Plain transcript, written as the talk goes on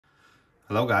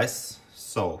Hello guys,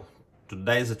 so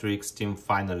today the z3x team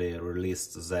finally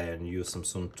released their new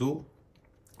Samsung tool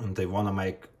and they want to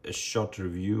make a short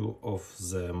review of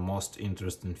the most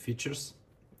interesting features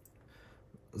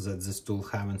that this tool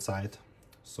have inside.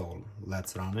 So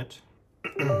let's run it.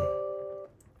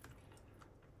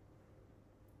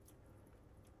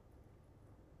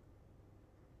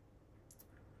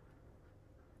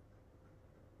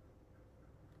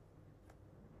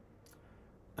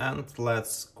 And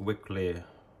let's quickly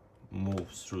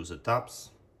move through the tabs.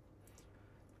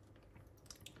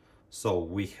 So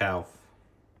we have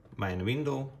main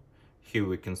window. Here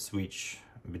we can switch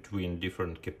between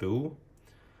different CPU.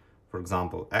 For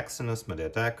example, Exynos,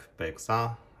 MediaTek,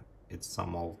 PXA, it's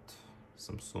some old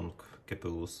Samsung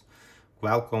CPUs,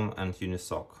 Qualcomm and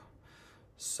Unisoc.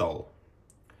 So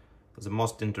the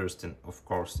most interesting, of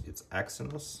course, it's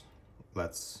Exynos.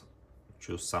 Let's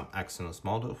choose some Exynos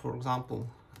model, for example.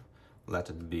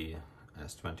 Let it be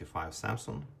S25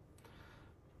 Samsung.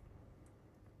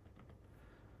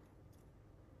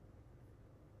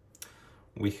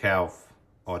 We have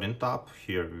Odin tab.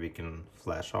 Here we can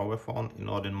flash our phone in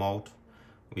Odin mode.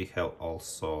 We have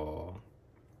also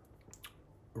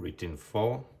Read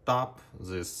Info tab.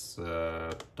 This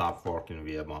tab working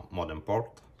via modem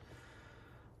port.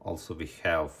 Also we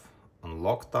have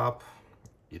Unlock tab.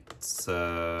 It's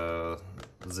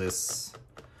this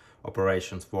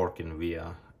operations working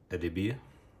via ADB,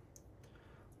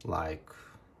 like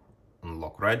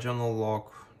unlock region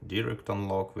unlock, direct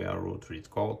unlock via root, read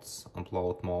codes,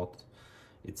 upload mode.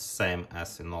 It's same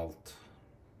as in old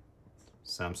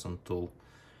Samsung tool.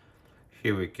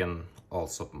 Here we can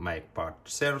also make part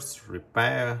search,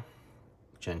 repair,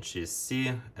 change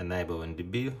CSC, enable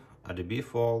ADB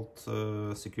for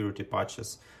old security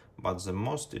patches. But the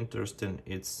most interesting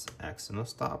is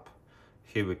Exynos tab.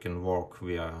 Here we can work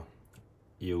via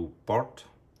EU port.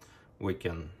 We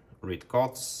can read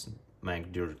codes,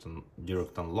 make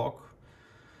direct unlock,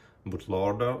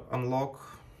 bootloader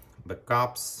unlock,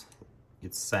 backups.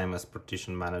 It's same as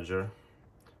partition manager.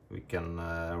 We can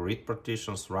read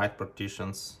partitions, write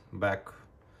partitions back.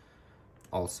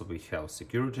 Also we have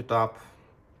security tab.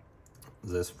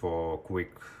 This for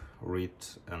quick read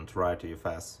and write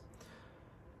UFS.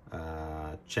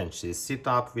 Change CSC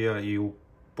tab via EU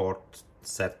port.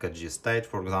 Set KG state,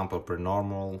 for example,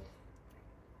 pre-normal,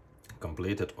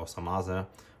 completed or some other.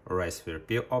 Erase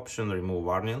VRP option, remove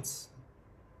warnings.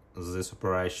 This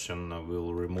operation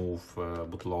will remove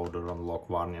bootloader unlock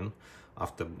warning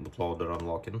after bootloader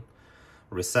unlocking.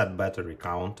 Reset battery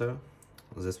counter.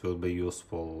 This will be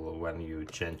useful when you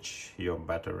change your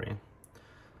battery.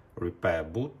 Repair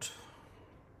boot,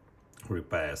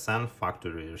 repair SN,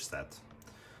 factory reset.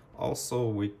 Also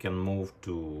we can move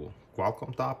to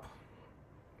Qualcomm tab.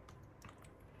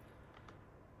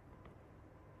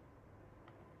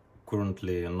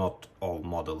 Currently not all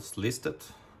models listed,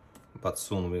 but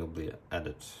soon will be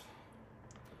added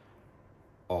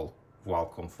all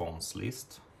Qualcomm phones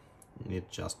list. Need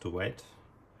just to wait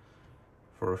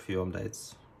for a few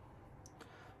updates.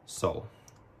 So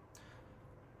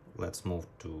let's move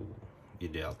to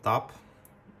EDL tab,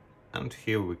 and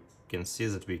here we can see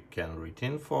that we can read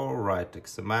info, write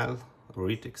XML,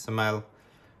 read XML,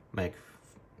 make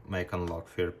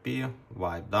unlock VRP,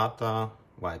 wipe data,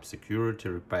 wipe security,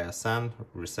 repair SN,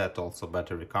 reset also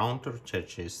battery counter,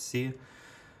 change CSC,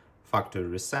 factory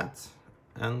reset,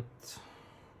 and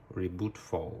reboot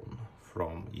phone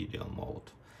from EDL mode.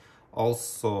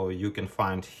 Also you can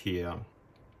find here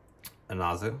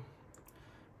another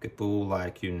CPU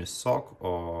like Unisoc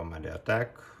or MediaTek,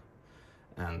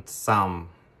 and some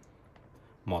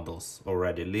models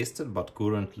already listed but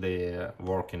currently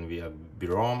working via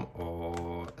BROM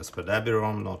or SPD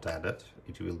BROM not added.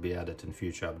 It will be added in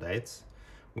future updates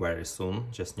very soon,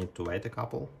 just need to wait a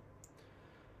couple.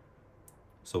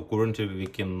 So currently we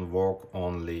can work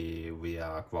only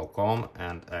via Qualcomm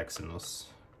and Exynos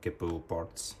CPU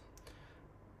ports.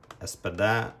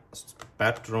 SPD,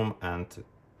 Spectrum and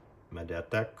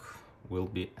MediaTek will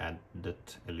be added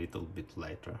a little bit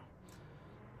later.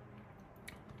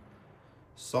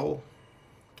 So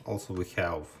also we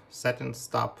have settings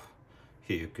tab.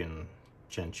 Here you can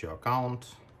change your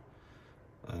account,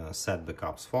 set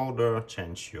backups folder,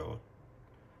 change your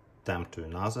temp to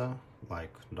another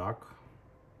like dark,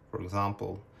 for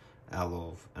example,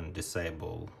 allow and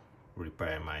disable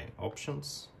repair my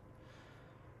options,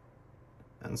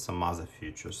 and some other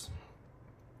features.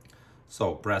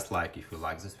 So press like if you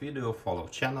like this video, follow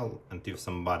channel, and if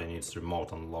somebody needs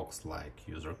remote unlocks like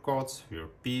user codes,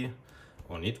 VRP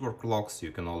or network locks,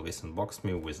 you can always inbox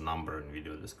me with number in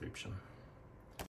video description.